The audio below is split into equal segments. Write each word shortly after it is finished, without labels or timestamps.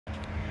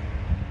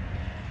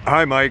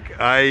Hi Mike,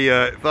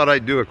 I thought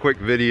I'd do a quick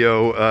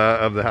video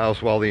of the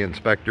house while the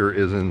inspector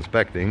is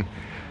inspecting.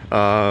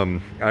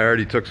 I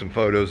already took some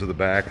photos of the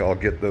back. I'll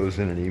get those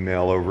in an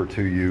email over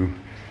to you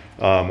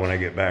when I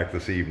get back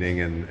this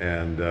evening,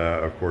 and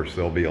of course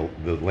there'll be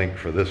the link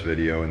for this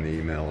video in the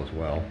email as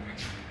well.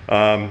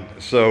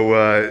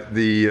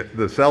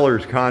 The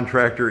seller's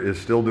contractor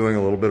is still doing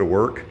a little bit of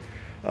work,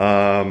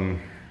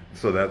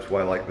 so that's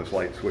why like this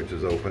light switch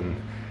is open.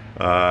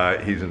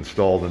 He's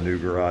installed a new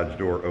garage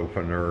door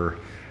opener.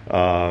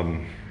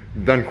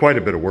 Done quite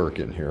a bit of work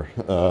in here,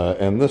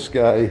 and this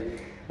guy,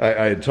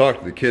 I had talked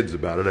to the kids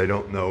about it. I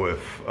don't know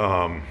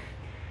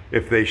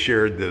if they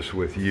shared this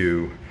with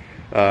you,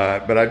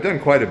 but I've done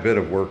quite a bit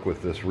of work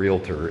with this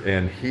realtor,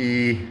 and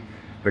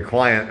the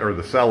client or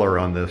the seller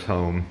on this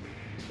home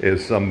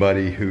is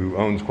somebody who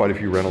owns quite a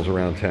few rentals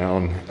around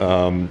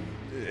town.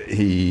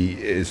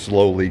 He is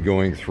slowly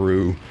going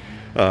through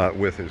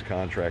with his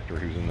contractor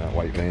who's in that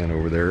white van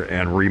over there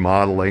and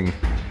remodeling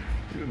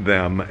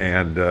them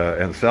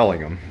and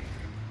selling them.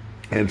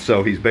 And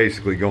so he's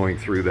basically going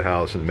through the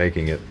house and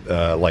making it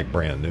like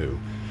brand new.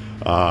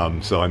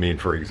 So I mean,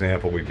 for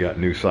example, we've got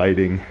new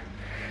siding,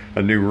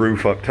 a new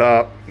roof up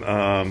top,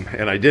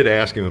 and I did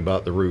ask him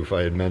about the roof.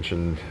 I had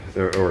mentioned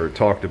or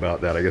talked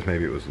about that, I guess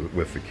maybe it was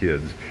with the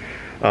kids,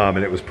 and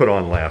it was put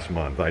on last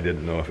month. I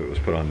didn't know if it was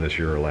put on this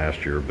year or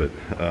last year, but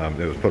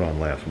it was put on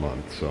last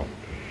month. So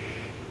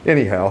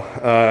anyhow,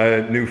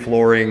 new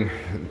flooring,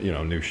 you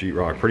know, new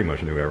sheetrock, pretty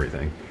much new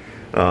everything.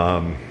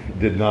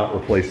 Did not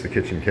replace the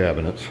kitchen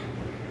cabinets,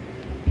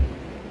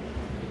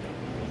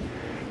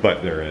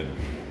 but they're in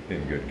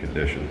good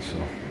condition. So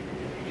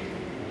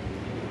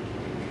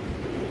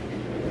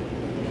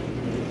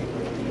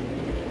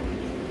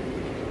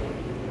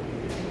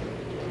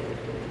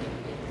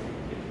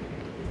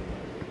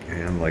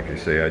and like I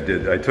say,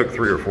 I took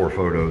 3 or 4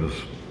 photos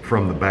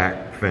from the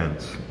back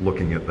fence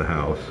looking at the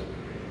house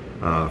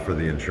for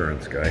the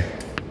insurance guy.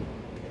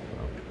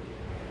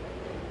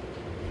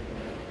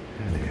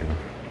 Anyhow,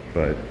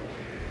 but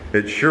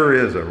it sure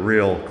is a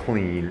real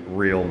clean,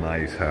 real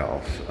nice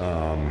house.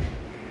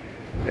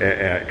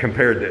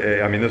 Compared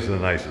to, I mean, this is the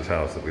nicest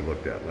house that we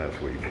looked at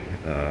last week.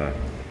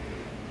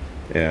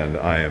 And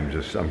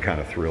I'm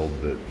kind of thrilled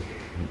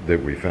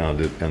that we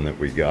found it and that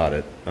we got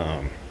it.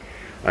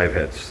 I've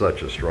had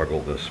such a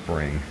struggle this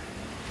spring.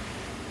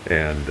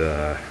 And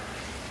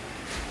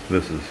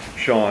this is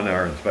Sean,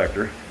 our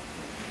inspector.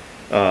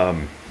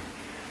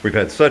 We've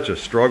had such a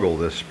struggle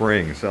this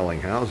spring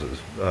selling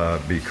houses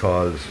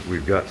because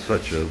we've got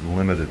such a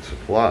limited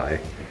supply.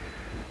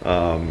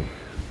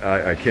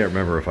 I can't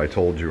remember if I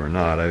told you or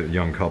not, a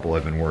young couple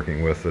I've been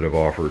working with that have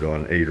offered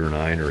on 8 or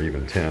 9 or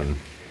even 10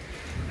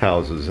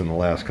 houses in the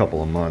last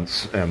couple of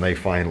months, and they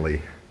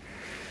finally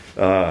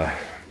kind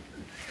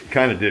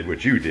of did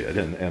what you did,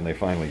 and they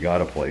finally got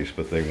a place,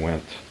 but they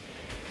went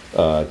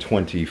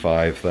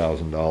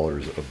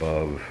 $25,000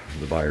 above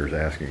the buyer's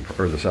asking,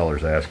 or the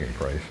seller's asking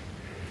price.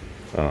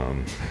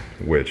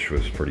 Which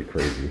was pretty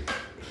crazy.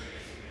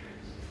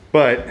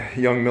 But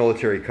young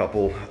military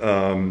couple,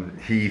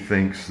 he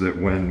thinks that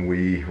when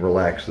we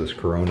relax this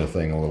corona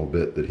thing a little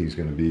bit that he's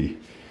going to be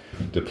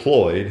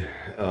deployed,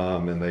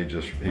 and he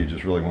just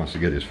really wants to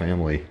get his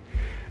family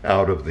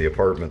out of the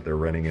apartment they're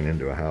renting and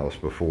into a house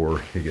before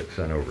he gets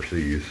sent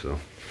overseas. So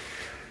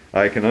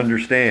I can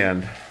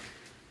understand,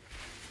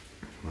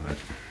 but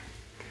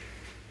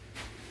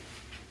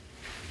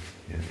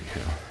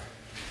anyhow.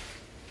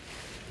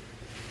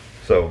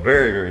 So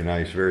very, very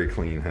nice, very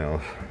clean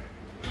house.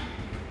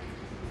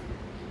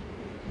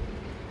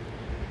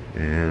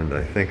 And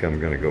I think I'm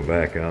going to go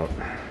back out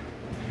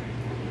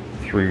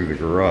through the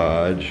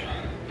garage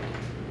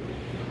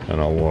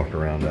and I'll walk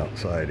around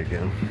outside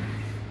again.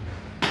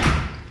 So.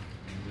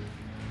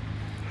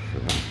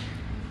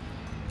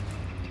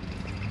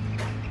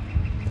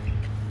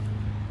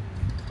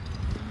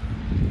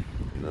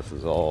 And this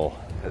is all,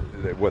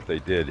 what they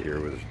did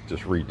here was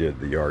just redid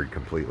the yard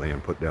completely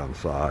and put down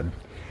sod.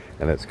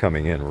 And it's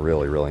coming in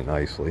really, really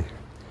nicely.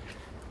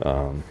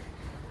 And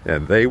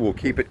they will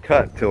keep it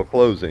cut till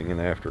closing,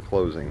 and after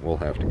closing we'll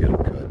have to get it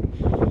cut.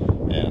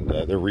 And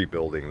they're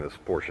rebuilding this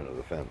portion of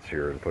the fence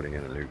here and putting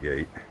in a new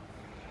gate.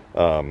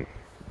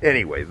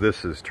 Anyway,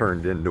 this has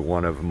turned into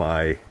one of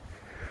my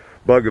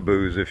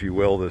bugaboos, if you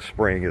will, this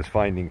spring, is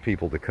finding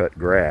people to cut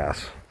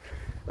grass.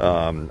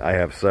 I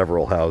have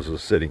several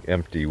houses sitting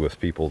empty with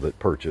people that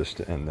purchased,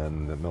 and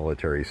then the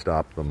military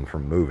stopped them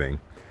from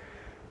moving.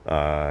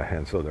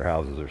 And so their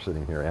houses are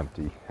sitting here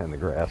empty and the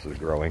grass is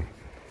growing,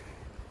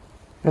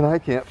 and I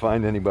can't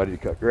find anybody to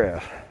cut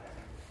grass.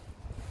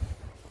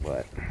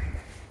 But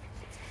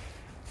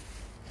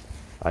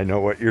I know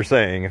what you're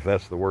saying. If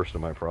that's the worst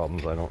of my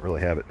problems, I don't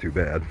really have it too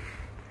bad,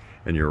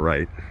 and you're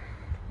right.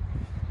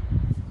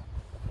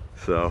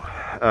 So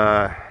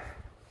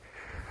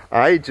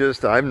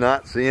I'm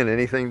not seeing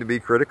anything to be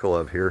critical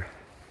of here.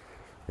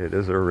 It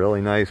is a really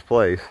nice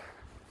place.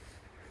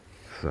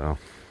 So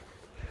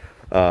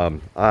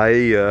I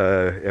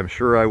am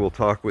sure I will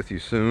talk with you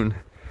soon.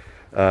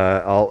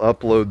 I'll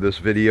upload this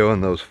video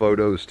and those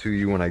photos to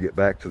you when I get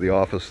back to the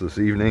office this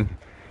evening.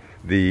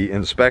 The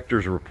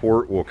inspector's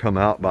report will come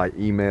out by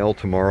email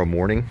tomorrow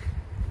morning.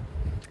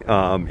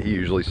 He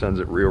usually sends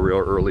it real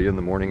early in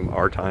the morning,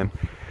 our time.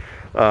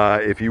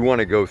 If you want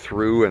to go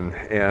through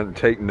and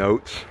take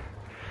notes,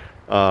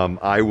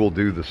 I will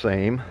do the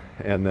same,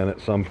 and then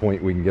at some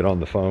point we can get on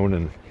the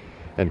phone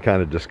and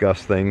kind of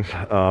discuss things.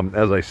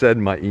 As I said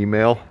in my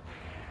email,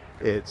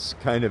 it's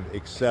kind of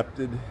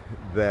accepted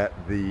that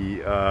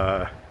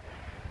the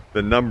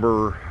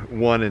number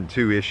 1 and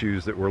 2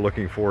 issues that we're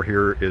looking for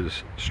here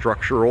is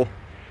structural,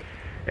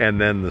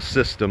 and then the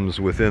systems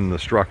within the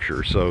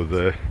structure. So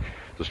the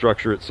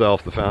structure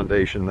itself, the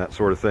foundation, that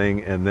sort of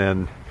thing, and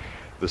then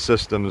the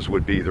systems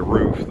would be the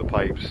roof, the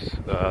pipes,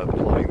 the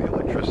plumbing, the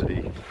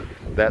electricity,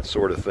 that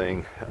sort of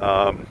thing.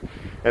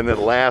 And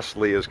then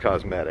lastly is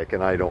cosmetic,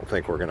 and I don't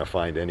think we're going to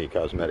find any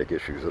cosmetic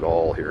issues at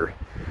all here.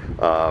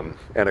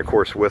 And of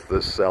course, with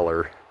this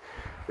seller,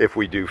 if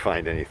we do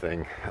find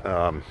anything,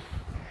 and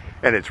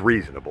it's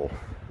reasonable,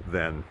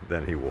 then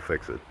he will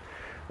fix it.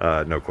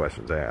 No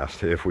questions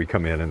asked. If we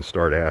come in and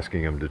start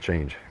asking him to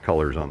change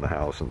colors on the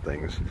house and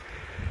things,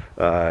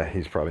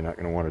 he's probably not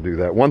going to want to do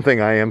that. One thing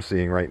I am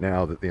seeing right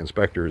now that the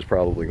inspector is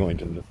probably going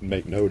to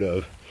make note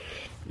of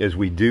is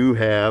we do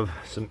have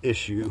some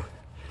issue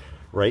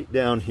right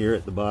down here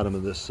at the bottom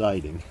of this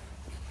siding,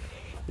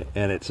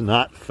 and it's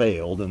not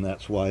failed, and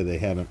that's why they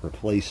haven't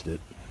replaced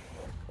it,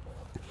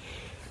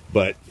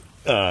 but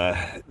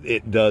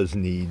it does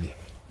need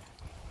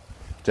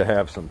to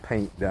have some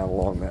paint down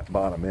along that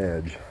bottom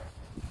edge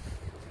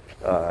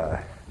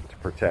to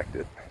protect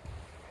it.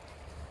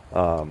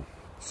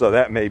 So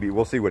that may be,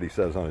 we'll see what he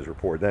says on his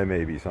report. That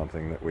may be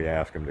something that we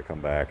ask him to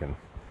come back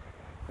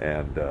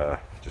and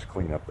just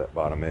clean up that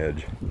bottom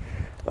edge.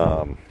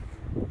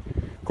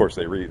 Of course,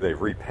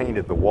 they've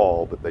repainted the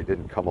wall, but they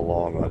didn't come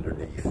along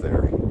underneath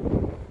there.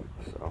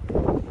 So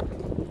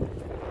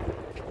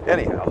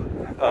anyhow,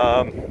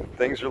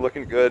 things are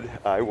looking good.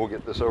 I will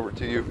get this over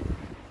to you,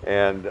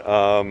 and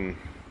I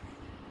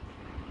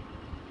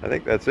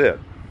think that's it.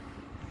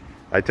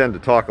 I tend to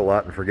talk a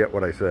lot and forget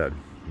what I said,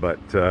 but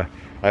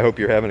I hope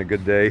you're having a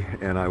good day,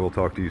 and I will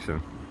talk to you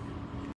soon.